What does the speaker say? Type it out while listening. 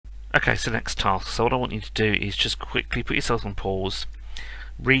Okay, so next task. So what I want you to do is just quickly put yourself on pause,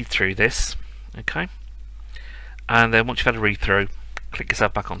 read through this, okay? And then once you've had a read through, click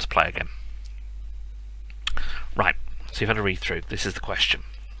yourself back onto play again. Right, so you've had a read through. This is the question.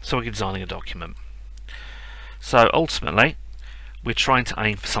 So we're designing a document. So ultimately, we're trying to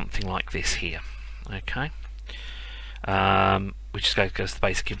aim for something like this here, okay? Which goes to the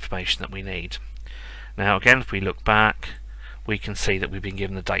basic information that we need. Now again, if we look back, we can see that we've been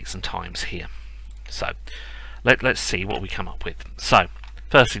given the dates and times here. So let's see what we come up with. So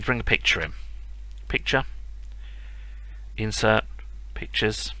firstly, bring a picture in. Picture, insert,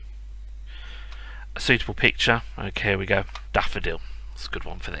 pictures, a suitable picture. Okay, here we go. Daffodil. It's a good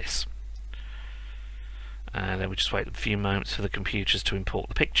one for this. And then we just wait a few moments for the computers to import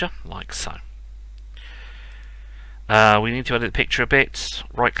the picture, like so. We need to edit the picture a bit.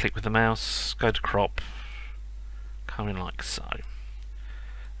 Right click with the mouse, go to crop, come in like so,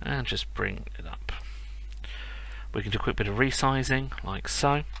 and just bring it up. We can do a quick bit of resizing, like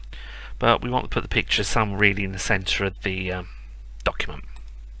so, but we want to put the picture somewhere really in the centre of the document.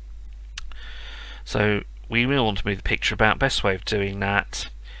 So we will want to move the picture about. Best way of doing that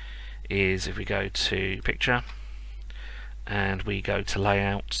is if we go to picture and we go to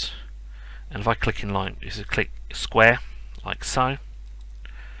layout, and if I click in line, is a click square like so,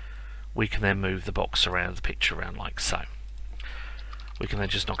 we can then move the box around, the picture around like so. We can then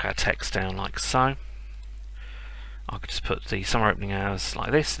just knock our text down like so. I could just put the summer opening hours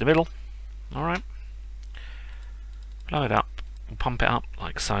like this in the middle. Alright, blow it up and pump it up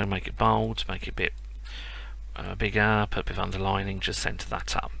like so, make it bold, make it a bit bigger, put a bit of underlining, just centre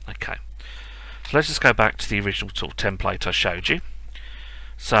that up. Okay, so let's just go back to the original sort of template I showed you.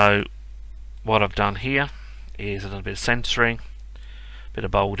 So what I've done here is I've done a bit of centering, a bit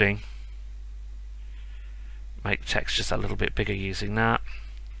of bolding, make the text just a little bit bigger using that.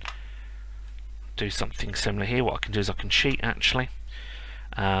 Do something similar here. What I can do is I can cheat actually.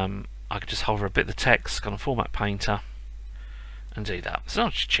 I can just hover a bit of the text, go on Format Painter and do that. It's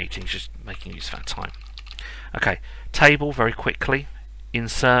not just cheating, it's just making use of our time. Okay, table very quickly,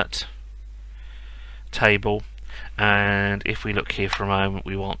 insert, table, and if we look here for a moment,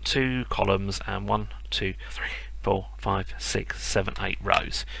 we want 2 columns and 1, 2, 3, 4, 5, 6, 7, 8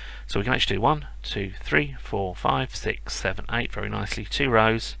 rows. So we can actually do 1, 2, 3, 4, 5, 6, 7, 8 very nicely, 2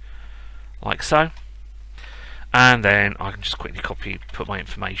 rows like so, and then I can just quickly put my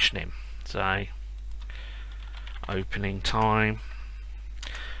information in. Say opening time,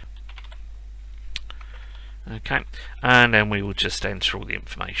 okay, and then we will just enter all the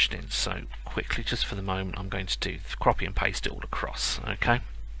information in. So quickly, just for the moment, I'm going to do copy and paste it all across. Okay,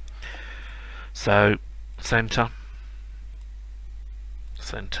 so center,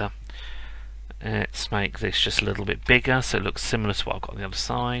 let's make this just a little bit bigger so it looks similar to what I've got on the other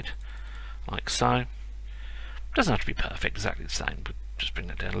side, like so. Doesn't have to be perfect, exactly the same, but just bring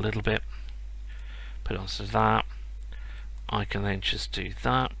that down a little bit, put it onto that. I can then just do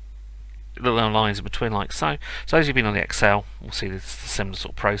that, little lines in between like so. So as you've been on the Excel, we'll see this is a similar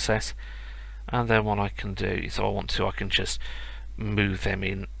sort of process. And then what I can do is, if I want to, I can just move them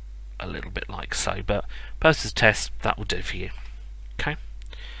in a little bit like so, but purposes of test, that will do for you. Okay,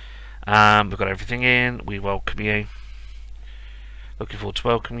 we've got everything in. We welcome you, looking forward to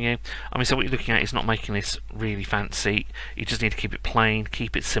welcoming you. I mean, so what you're looking at is not making this really fancy. You just need to keep it plain,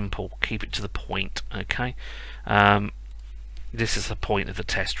 keep it simple, keep it to the point. Okay, this is the point of the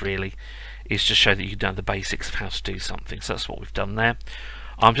test really, is to show that you know the basics of how to do something. So that's what we've done there.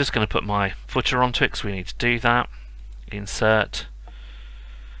 I'm just going to put my footer onto it because we need to do that. Insert,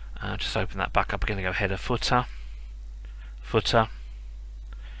 just open that back up again and go header, footer, footer.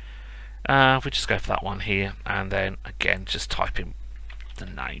 We just go for that one here, and then again just type in the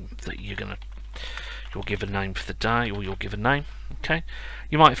name that you'll give a name for the day, or you'll give a name. Okay,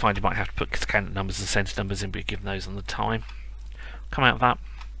 you might find you might have to put candidate numbers and sentence numbers in, but you're given those on the time. Come out of that.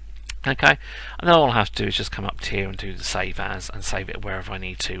 Okay, and then all I have to do is just come up to here and do the save as, and save it wherever I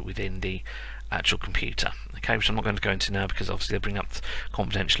need to within the actual computer. Okay, which I'm not going to go into now because obviously they bring up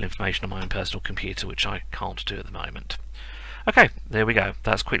confidential information on my own personal computer, which I can't do at the moment. Okay, there we go.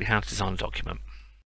 That's quickly how to design a document.